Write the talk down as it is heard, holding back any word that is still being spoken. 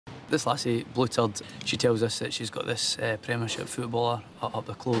This lassie, Blue Turd, she tells us that she's got this Premiership footballer up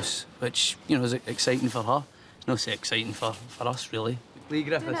the close, which, you know, is exciting for her. No, say exciting for us, really. Lee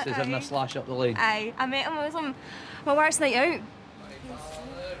Griffiths is having a slash up the lane. Aye, I met him. I was on my worst night out.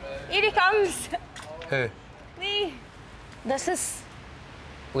 Here he comes. Who? Lee. This is...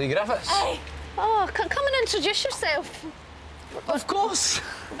 Lee Griffiths? Aye. Oh, come and introduce yourself. Of course.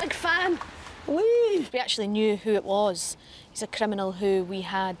 Big fan. Lee. We actually knew who it was. He's a criminal who we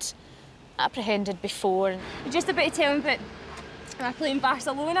had apprehended before. We're just about to tell him, but we're playing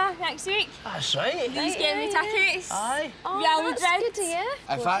Barcelona next week. That's right. He's getting the tickets. Aye. Oh, Real that's Madrid. good, yeah.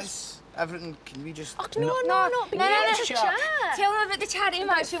 If that's everything, can we just... Oh, no, but you chat. Tell him about the charity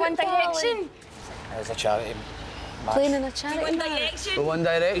match with One Direction. There's a charity match. Playing in a charity One match. Direction. For One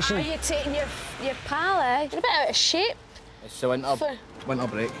Direction. Are you taking your pal, eh? You're a bit out of shape. It's the winter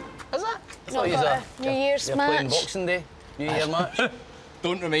break. Is that? Not got a New Year's you're match. Playing Boxing Day, New Year match.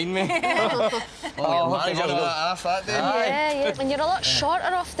 Don't remind me. Oh, manager's got half that day. Yeah, and you're a lot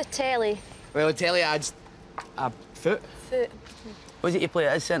shorter off the telly. Well, the telly adds a foot. Was it you play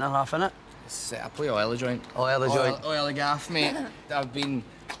as centre half, innit? I play oily joint. Oily joint. Oily gaff, mate. I've been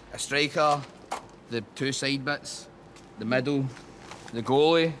a striker, the two side bits, the middle, the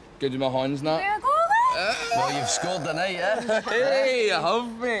goalie, good with my hands and that. You're a goalie. Well, you've scored tonight, eh? Hey, I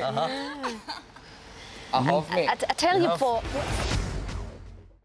have, mate. I have, mate. I tell you what.